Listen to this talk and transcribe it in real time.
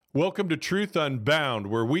Welcome to Truth Unbound,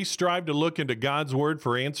 where we strive to look into God's Word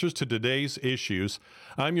for answers to today's issues.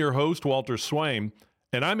 I'm your host, Walter Swaim,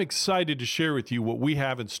 and I'm excited to share with you what we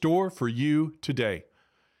have in store for you today.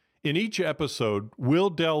 In each episode, we'll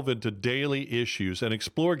delve into daily issues and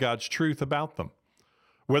explore God's truth about them.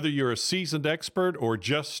 Whether you're a seasoned expert or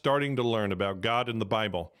just starting to learn about God and the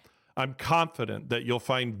Bible, I'm confident that you'll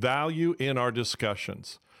find value in our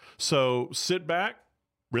discussions. So sit back,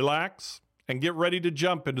 relax, and get ready to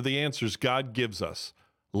jump into the answers God gives us.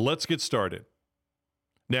 Let's get started.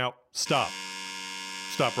 Now, stop.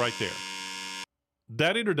 Stop right there.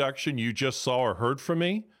 That introduction you just saw or heard from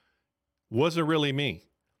me wasn't really me.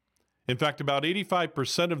 In fact, about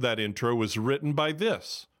 85% of that intro was written by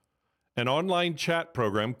this, an online chat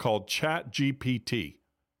program called ChatGPT.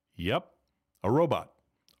 Yep, a robot.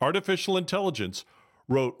 Artificial intelligence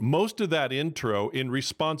wrote most of that intro in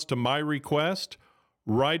response to my request.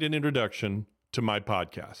 Write an introduction to my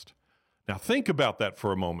podcast. Now think about that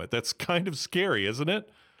for a moment. That's kind of scary, isn't it?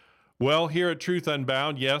 Well, here at Truth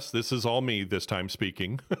Unbound, yes, this is all me this time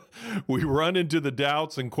speaking. We run into the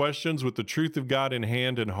doubts and questions with the truth of God in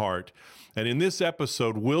hand and heart. And in this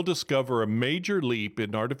episode, we'll discover a major leap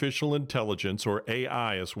in artificial intelligence, or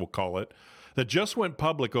AI as we'll call it, that just went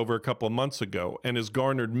public over a couple of months ago and has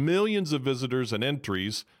garnered millions of visitors and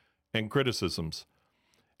entries and criticisms.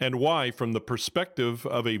 And why, from the perspective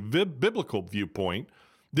of a biblical viewpoint,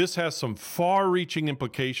 this has some far-reaching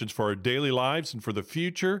implications for our daily lives and for the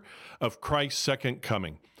future of Christ's second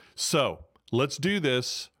coming. So, let's do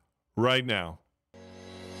this right now.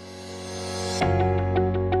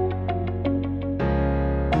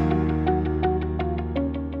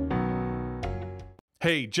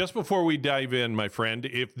 Hey, just before we dive in, my friend,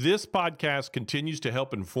 if this podcast continues to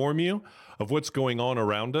help inform you of what's going on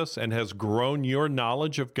around us and has grown your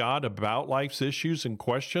knowledge of God about life's issues and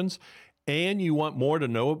questions, and you want more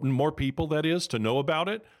people to know about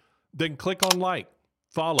it, then click on like,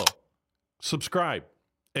 follow, subscribe,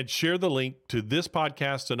 and share the link to this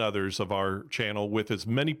podcast and others of our channel with as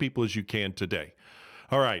many people as you can today.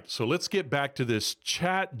 All right, so let's get back to this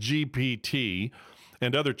ChatGPT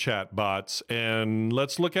and other chat bots, and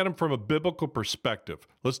let's look at them from a biblical perspective.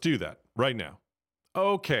 Let's do that right now.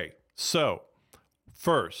 Okay, so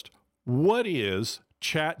first, what is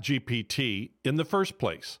ChatGPT in the first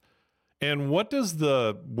place? And what does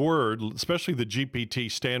the word, especially the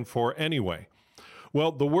GPT, stand for anyway?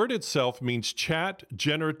 Well, the word itself means Chat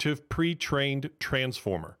Generative Pre-trained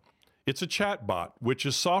Transformer. It's a chat bot, which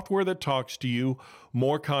is software that talks to you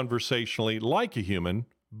more conversationally like a human,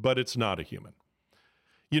 but it's not a human.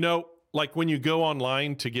 You know, like when you go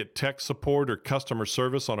online to get tech support or customer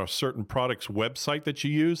service on a certain product's website that you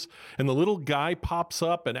use, and the little guy pops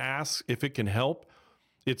up and asks if it can help,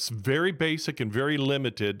 it's very basic and very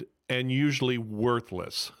limited and usually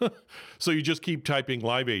worthless. So you just keep typing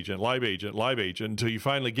live agent, until you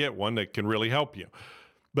finally get one that can really help you.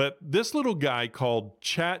 But this little guy called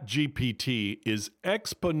ChatGPT is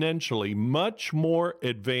exponentially much more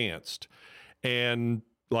advanced and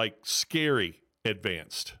like scary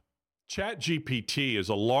advanced. ChatGPT is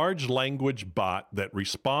a large language bot that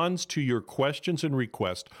responds to your questions and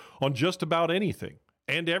requests on just about anything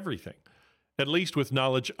and everything, at least with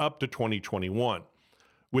knowledge up to 2021,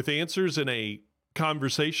 with answers in a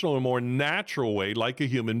conversational and more natural way like a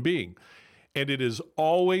human being. And it is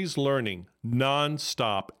always learning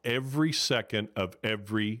nonstop every second of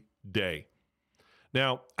every day.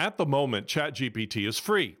 Now, at the moment, ChatGPT is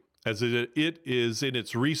free, as it is in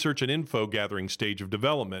its research and info gathering stage of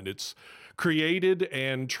development. It's created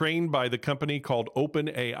and trained by the company called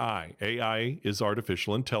OpenAI. AI is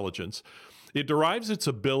artificial intelligence. It derives its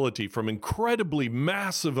ability from incredibly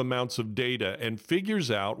massive amounts of data and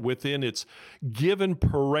figures out within its given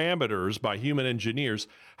parameters by human engineers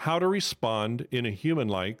how to respond in a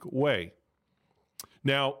human-like way.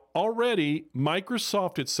 Now, already,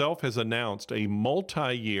 Microsoft itself has announced a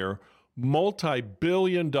multi-year,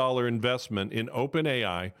 multi-billion-dollar investment in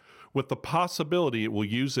OpenAI with the possibility it will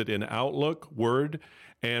use it in Outlook, Word,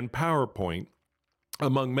 and PowerPoint,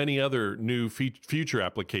 among many other new future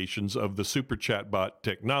applications of the super chatbot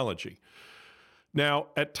technology. Now,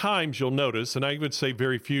 at times you'll notice, and I would say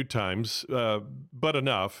very few times, but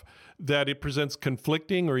enough, that it presents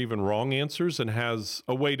conflicting or even wrong answers and has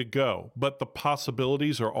a way to go. But the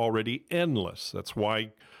possibilities are already endless. That's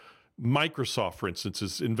why Microsoft, for instance,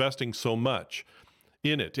 is investing so much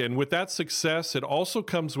in it. And with that success, it also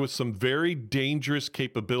comes with some very dangerous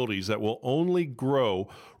capabilities that will only grow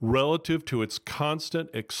relative to its constant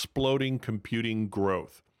exploding computing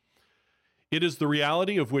growth. It is the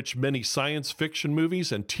reality of which many science fiction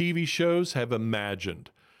movies and TV shows have imagined.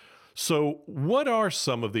 So, what are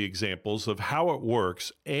some of the examples of how it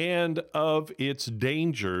works and of its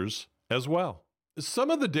dangers as well? Some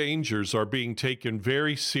of the dangers are being taken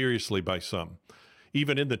very seriously by some,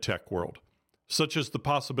 even in the tech world, such as the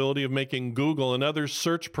possibility of making Google and other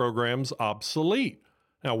search programs obsolete.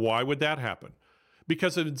 Now, why would that happen?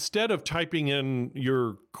 Because instead of typing in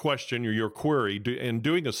your question or your query and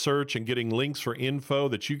doing a search and getting links for info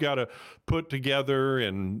that you got to put together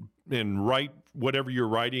and write whatever you're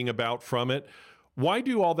writing about from it, why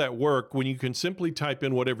do all that work when you can simply type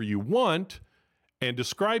in whatever you want and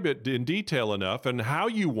describe it in detail enough and how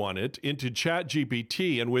you want it into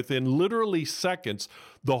ChatGPT, and within literally seconds,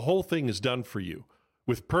 the whole thing is done for you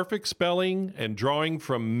with perfect spelling and drawing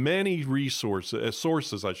from many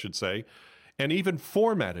sources, I should say, and even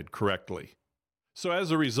formatted correctly. So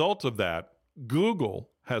as a result of that,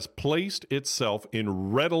 Google has placed itself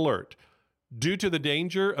in red alert due to the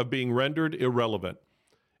danger of being rendered irrelevant.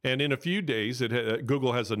 And in a few days,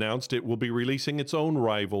 Google has announced it will be releasing its own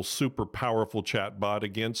rival super powerful chatbot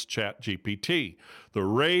against ChatGPT. The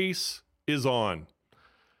race is on.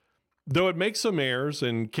 Though it makes some errors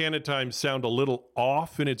and can at times sound a little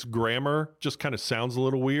off in its grammar, just kind of sounds a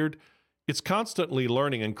little weird, it's constantly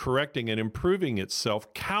learning and correcting and improving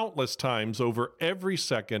itself countless times over every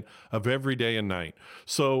second of every day and night.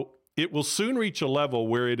 So it will soon reach a level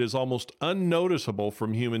where it is almost unnoticeable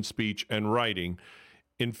from human speech and writing.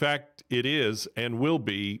 In fact, it is and will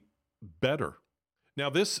be better.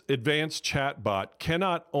 Now, this advanced chatbot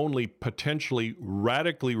cannot only potentially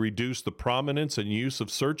radically reduce the prominence and use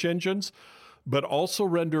of search engines, but also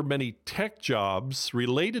render many tech jobs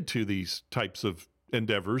related to these types of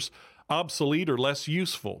endeavors obsolete or less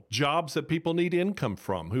useful, jobs that people need income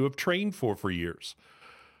from, who have trained for years.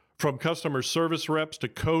 From customer service reps to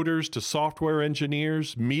coders to software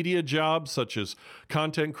engineers, media jobs such as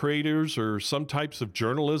content creators or some types of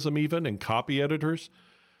journalism even, and copy editors.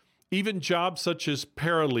 Even jobs such as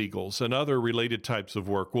paralegals and other related types of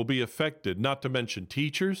work will be affected, not to mention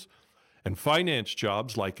teachers and finance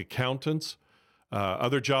jobs like accountants,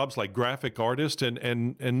 other jobs like graphic artists,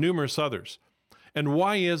 and numerous others. And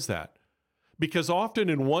why is that? Because often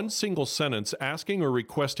in one single sentence, asking or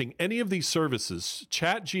requesting any of these services,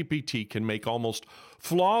 ChatGPT can make almost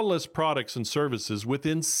flawless products and services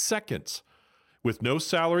within seconds, with no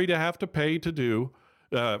salary to have to pay to do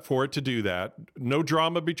for it to do that, no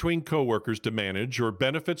drama between coworkers to manage, or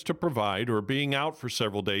benefits to provide, or being out for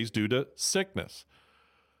several days due to sickness.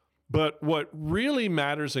 But what really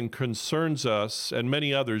matters and concerns us and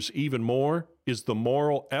many others even more is the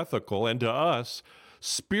moral, ethical, and to us,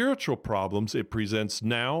 spiritual problems it presents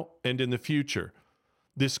now and in the future.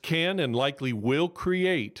 This can and likely will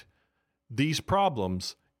create these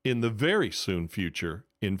problems in the very soon future,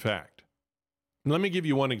 in fact. Let me give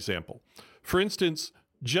you one example. For instance,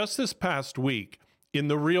 just this past week, in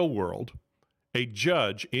the real world, a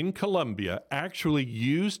judge in Colombia actually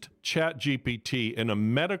used ChatGPT in a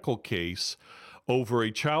medical case over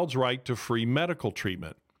a child's right to free medical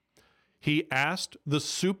treatment. He asked the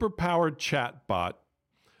superpowered chatbot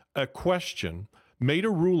a question, made a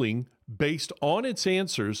ruling based on its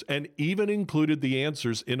answers, and even included the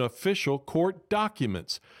answers in official court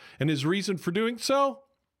documents. And his reason for doing so?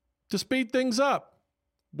 To speed things up.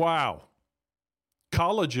 Wow.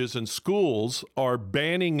 Colleges and schools are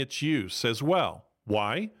banning its use as well.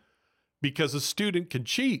 Why? Because a student can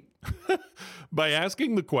cheat by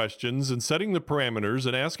asking the questions and setting the parameters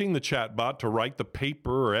and asking the chatbot to write the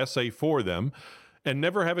paper or essay for them, and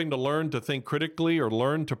never having to learn to think critically or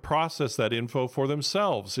learn to process that info for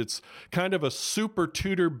themselves. It's kind of a super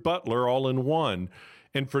tutor butler all in one.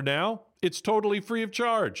 And for now, it's totally free of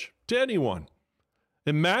charge to anyone.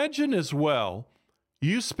 Imagine as well,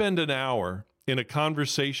 you spend an hour in a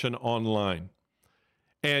conversation online,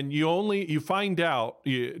 and you find out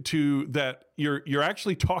that you're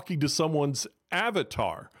actually talking to someone's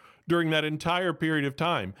avatar during that entire period of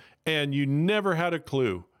time, and you never had a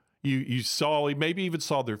clue. You saw, maybe even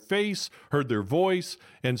saw their face, heard their voice,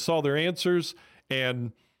 and saw their answers.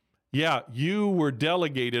 And yeah, you were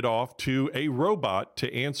delegated off to a robot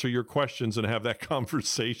to answer your questions and have that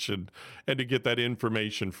conversation and to get that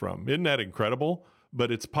information from. Isn't that incredible?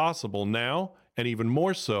 But it's possible now, and even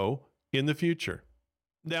more so in the future.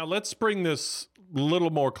 Now, let's bring this a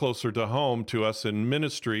little more closer to home to us in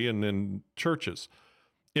ministry and in churches.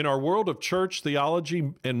 In our world of church,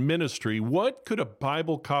 theology, and ministry, what could a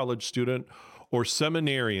Bible college student or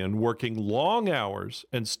seminarian working long hours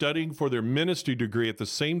and studying for their ministry degree at the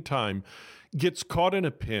same time gets caught in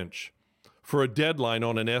a pinch for a deadline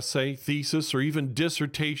on an essay, thesis, or even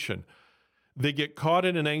dissertation? They get caught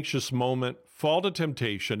in an anxious moment, fall to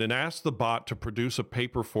temptation and ask the bot to produce a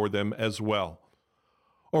paper for them as well?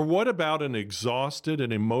 Or what about an exhausted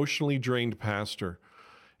and emotionally drained pastor,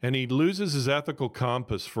 and he loses his ethical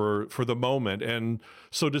compass for the moment, and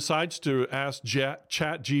so decides to ask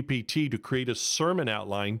ChatGPT to create a sermon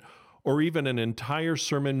outline or even an entire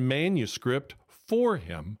sermon manuscript for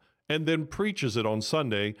him, and then preaches it on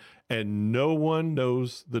Sunday, and no one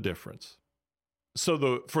knows the difference?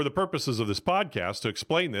 So for the purposes of this podcast, to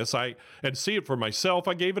explain this, and see it for myself,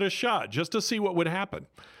 I gave it a shot just to see what would happen.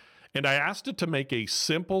 And I asked it to make a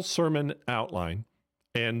simple sermon outline,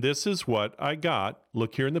 and this is what I got.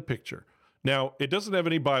 Look here in the picture. Now, it doesn't have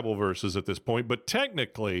any Bible verses at this point, but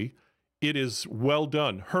technically, it is well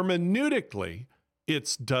done. Hermeneutically,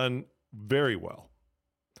 it's done very well.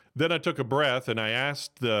 Then I took a breath and I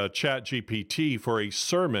asked the ChatGPT for a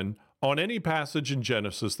sermon on any passage in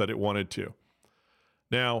Genesis that it wanted to.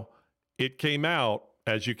 Now, it came out,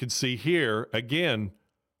 as you can see here, again,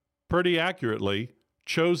 pretty accurately,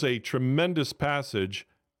 chose a tremendous passage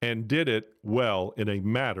and did it well in a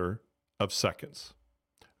matter of seconds.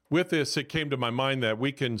 With this, it came to my mind that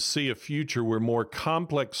we can see a future where more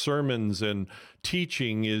complex sermons and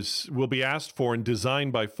teaching will be asked for and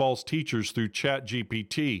designed by false teachers through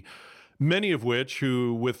ChatGPT, many of which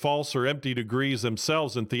who with false or empty degrees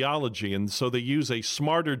themselves in theology. And so they use a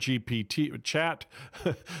smarter chat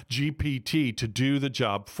GPT to do the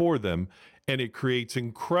job for them. And it creates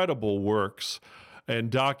incredible works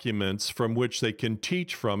and documents from which they can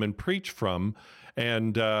teach from and preach from,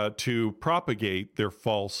 and to propagate their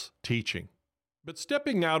false teaching. But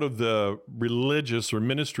stepping out of the religious or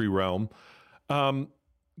ministry realm,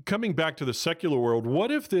 coming back to the secular world,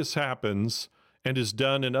 what if this happens and is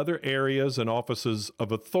done in other areas and offices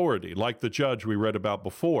of authority, like the judge we read about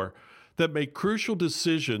before, that make crucial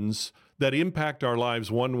decisions that impact our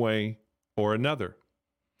lives one way or another?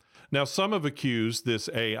 Now, some have accused this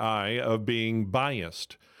AI of being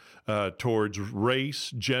biased towards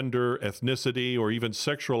race, gender, ethnicity, or even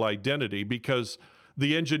sexual identity, because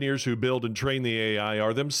the engineers who build and train the AI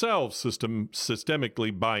are themselves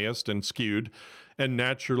systemically biased and skewed, and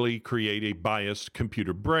naturally create a biased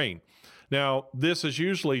computer brain. Now, this is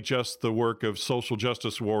usually just the work of social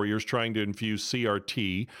justice warriors trying to infuse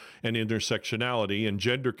CRT and intersectionality and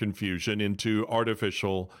gender confusion into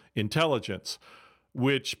artificial intelligence,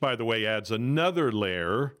 which, by the way, adds another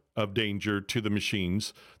layer of danger to the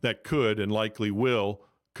machines that could and likely will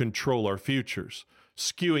control our futures,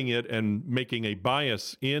 skewing it and making a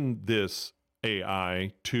bias in this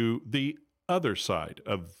AI to the other side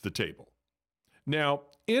of the table. Now,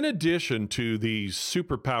 in addition to these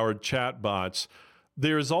superpowered chatbots,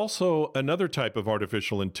 there is also another type of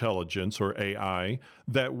artificial intelligence, or AI,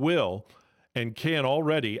 that will and can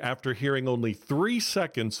already, after hearing only 3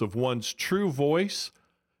 seconds of one's true voice,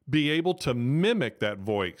 be able to mimic that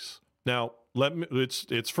voice. Now,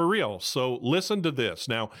 it's for real. So listen to this.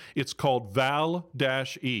 Now, it's called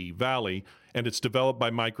Val-E, Valley, and it's developed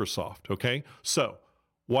by Microsoft, okay? So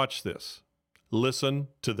watch this. Listen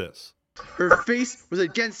to this. Her face was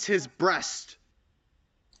against his breast.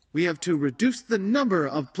 We have to reduce the number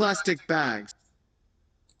of plastic bags.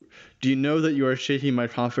 Do you know that you are shaking my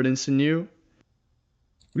confidence in you?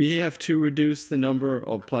 We have to reduce the number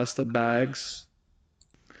of plastic bags.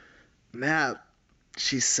 Matt,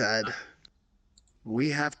 she said, we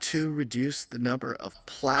have to reduce the number of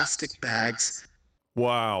plastic bags.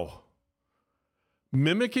 Wow.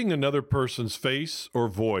 Mimicking another person's face or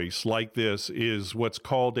voice like this is what's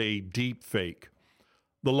called a deep fake.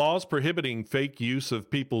 The laws prohibiting fake use of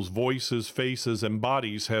people's voices, faces, and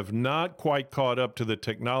bodies have not quite caught up to the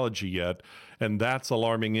technology yet, and that's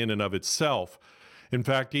alarming in and of itself. In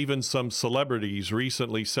fact, even some celebrities,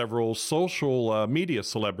 recently several social media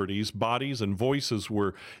celebrities, bodies and voices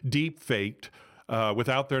were deep faked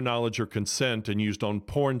without their knowledge or consent and used on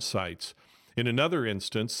porn sites. In another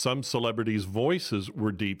instance, some celebrities' voices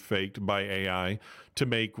were deep faked by AI to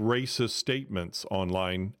make racist statements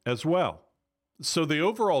online as well. So the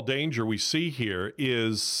overall danger we see here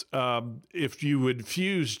is if you would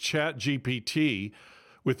fuse ChatGPT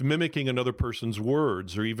with mimicking another person's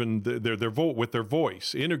words, or even with their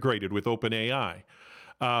voice integrated with OpenAI.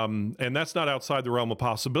 And that's not outside the realm of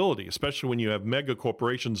possibility, especially when you have mega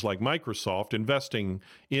corporations like Microsoft investing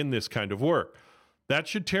in this kind of work. That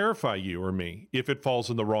should terrify you or me if it falls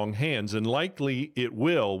in the wrong hands, and likely it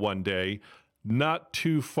will one day, not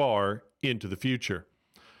too far into the future.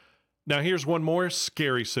 Now, here's one more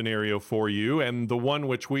scary scenario for you, and the one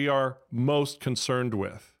which we are most concerned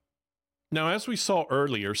with. Now, as we saw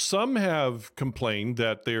earlier, some have complained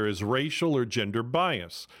that there is racial or gender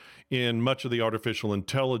bias in much of the artificial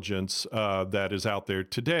intelligence that is out there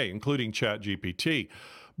today, including ChatGPT.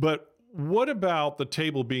 But what about the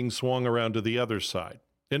table being swung around to the other side?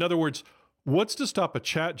 In other words, what's to stop a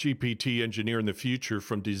ChatGPT engineer in the future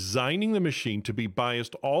from designing the machine to be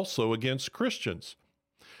biased also against Christians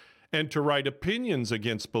and to write opinions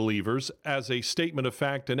against believers as a statement of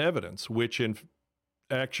fact and evidence, which in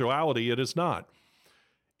actuality it is not?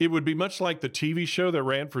 It would be much like the TV show that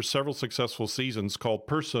ran for several successful seasons called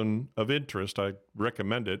Person of Interest. I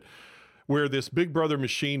recommend it, where this Big Brother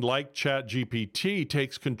machine like ChatGPT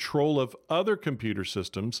takes control of other computer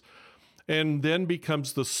systems and then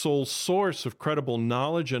becomes the sole source of credible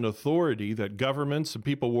knowledge and authority that governments and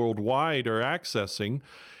people worldwide are accessing.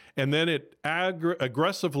 And then it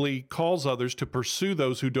aggressively calls others to pursue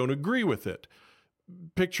those who don't agree with it,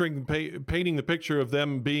 painting the picture of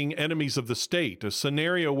them being enemies of the state, a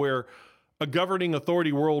scenario where a governing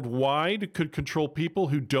authority worldwide could control people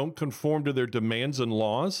who don't conform to their demands and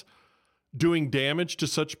laws, doing damage to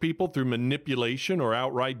such people through manipulation or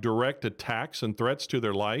outright direct attacks and threats to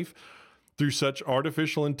their life through such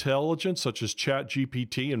artificial intelligence such as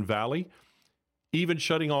ChatGPT and Valley, even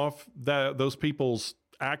shutting off those people's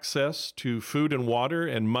access to food and water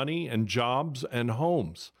and money and jobs and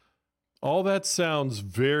homes. All that sounds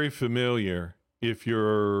very familiar if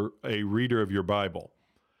you're a reader of your Bible.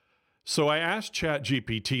 So I asked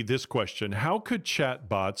ChatGPT this question: how could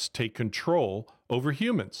chatbots take control over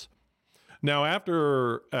humans? Now,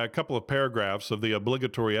 after a couple of paragraphs of the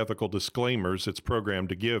obligatory ethical disclaimers it's programmed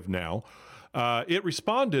to give now, it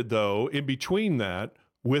responded, though, in between that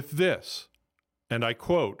with this, and I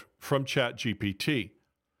quote from ChatGPT: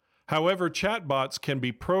 however, chatbots can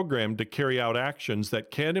be programmed to carry out actions that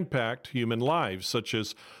can impact human lives, such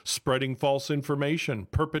as spreading false information,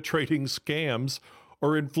 perpetrating scams,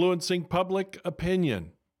 or influencing public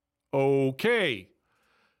opinion. Okay.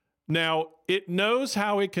 Now, it knows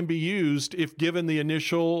how it can be used if given the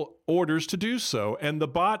initial orders to do so, and the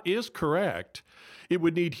bot is correct. It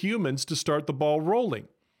would need humans to start the ball rolling.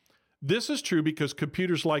 This is true because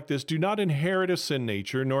computers like this do not inherit a sin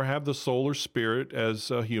nature nor have the soul or spirit as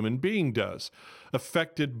a human being does,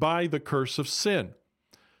 affected by the curse of sin.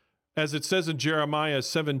 As it says in Jeremiah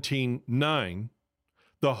 17:9,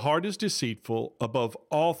 the heart is deceitful above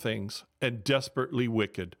all things and desperately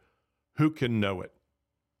wicked. Who can know it?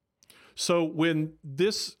 So when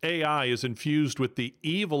this AI is infused with the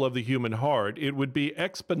evil of the human heart, it would be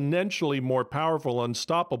exponentially more powerful,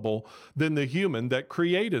 unstoppable than the human that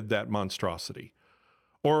created that monstrosity,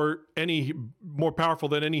 or any more powerful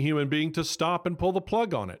than any human being to stop and pull the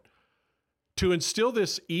plug on it. To instill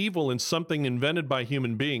this evil in something invented by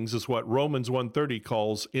human beings is what Romans 1:30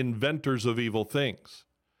 calls inventors of evil things.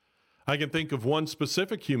 I can think of one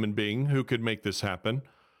specific human being who could make this happen,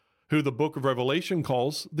 who the book of Revelation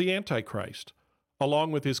calls the Antichrist,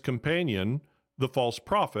 along with his companion, the false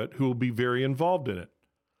prophet, who will be very involved in it.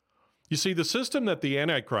 You see, the system that the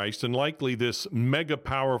Antichrist, and likely this mega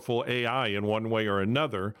powerful AI in one way or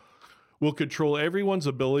another, will control everyone's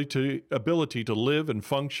ability to live and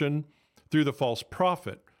function through the false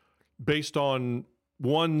prophet, based on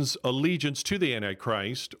one's allegiance to the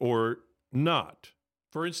Antichrist or not.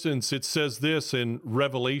 For instance, it says this in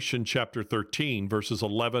Revelation chapter 13, verses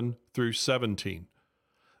 11 through 17.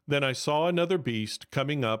 Then I saw another beast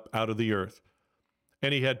coming up out of the earth,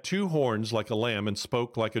 and he had 2 horns like a lamb and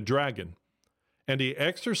spoke like a dragon. And he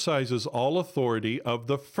exercises all authority of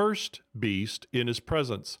the first beast in his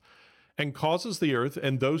presence, and causes the earth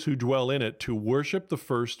and those who dwell in it to worship the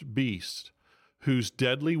first beast, whose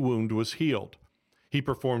deadly wound was healed. He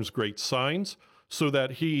performs great signs, so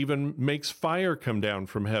that he even makes fire come down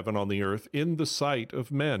from heaven on the earth in the sight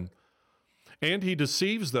of men. And he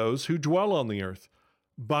deceives those who dwell on the earth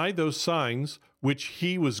by those signs which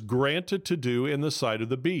he was granted to do in the sight of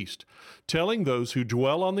the beast, telling those who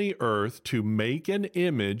dwell on the earth to make an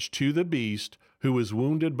image to the beast who was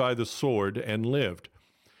wounded by the sword and lived.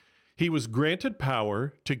 He was granted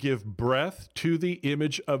power to give breath to the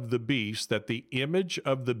image of the beast, that the image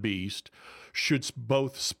of the beast should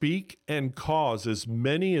both speak and cause as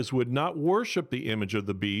many as would not worship the image of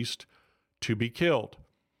the beast to be killed.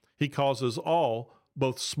 He causes all,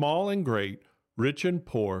 both small and great, rich and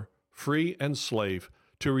poor, free and slave,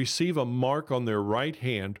 to receive a mark on their right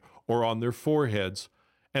hand or on their foreheads,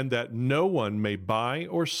 and that no one may buy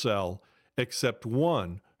or sell except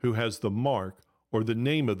one who has the mark or the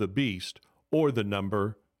name of the beast or the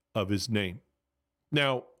number of his name.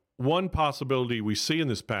 Now, one possibility we see in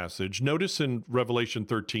this passage, notice in Revelation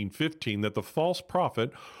 13:15 that the false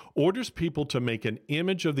prophet orders people to make an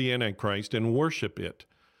image of the Antichrist and worship it.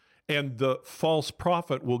 And the false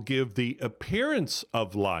prophet will give the appearance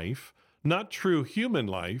of life, not true human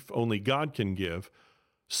life, only God can give,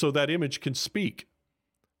 so that image can speak.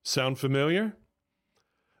 Sound familiar?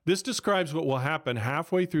 This describes what will happen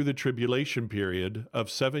halfway through the tribulation period of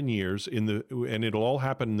 7 years, and it'll all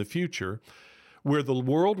happen in the future, where the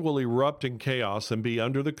world will erupt in chaos and be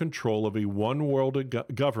under the control of a one-world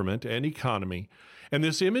government and economy. And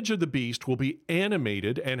this image of the beast will be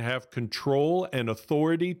animated and have control and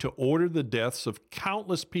authority to order the deaths of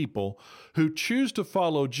countless people who choose to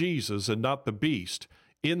follow Jesus and not the beast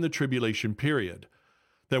in the tribulation period,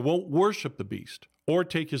 that won't worship the beast or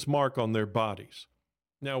take his mark on their bodies.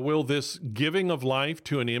 Now, will this giving of life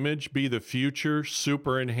to an image be the future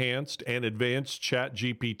super enhanced and advanced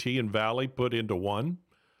ChatGPT and Valley put into one?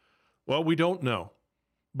 Well, we don't know,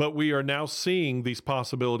 but we are now seeing these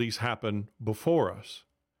possibilities happen before us,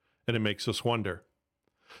 and it makes us wonder.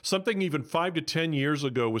 Something even 5 to 10 years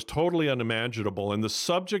ago was totally unimaginable, and the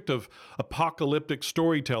subject of apocalyptic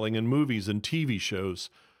storytelling in movies and TV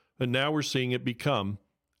shows, and now we're seeing it become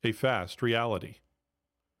a fast reality.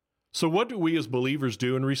 So what do we as believers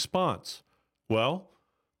do in response? Well,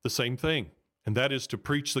 the same thing, and that is to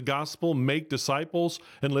preach the gospel, make disciples,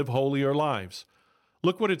 and live holier lives.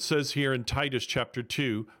 Look what it says here in Titus chapter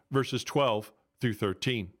 2, verses 12 through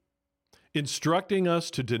 13. Instructing us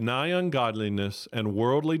to deny ungodliness and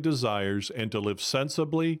worldly desires and to live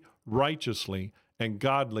sensibly, righteously, and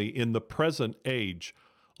godly in the present age,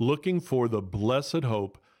 looking for the blessed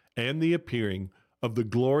hope and the appearing of the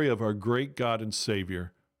glory of our great God and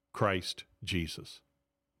Savior, Christ Jesus.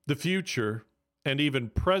 The future and even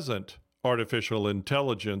present artificial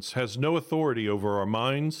intelligence has no authority over our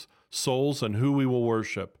minds, souls, and who we will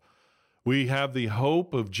worship. We have the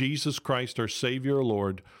hope of Jesus Christ, our Savior,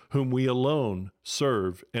 Lord, whom we alone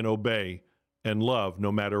serve and obey and love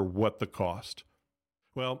no matter what the cost.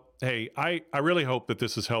 Well, hey, I really hope that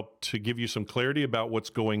this has helped to give you some clarity about what's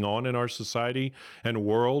going on in our society and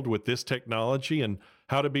world with this technology and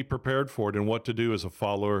how to be prepared for it and what to do as a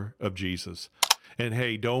follower of Jesus. And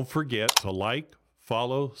hey, don't forget to like,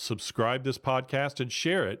 follow, subscribe this podcast, and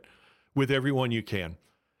share it with everyone you can.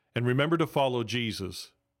 And remember to follow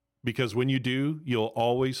Jesus, because when you do, you'll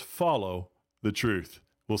always follow the truth.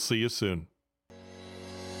 We'll see you soon.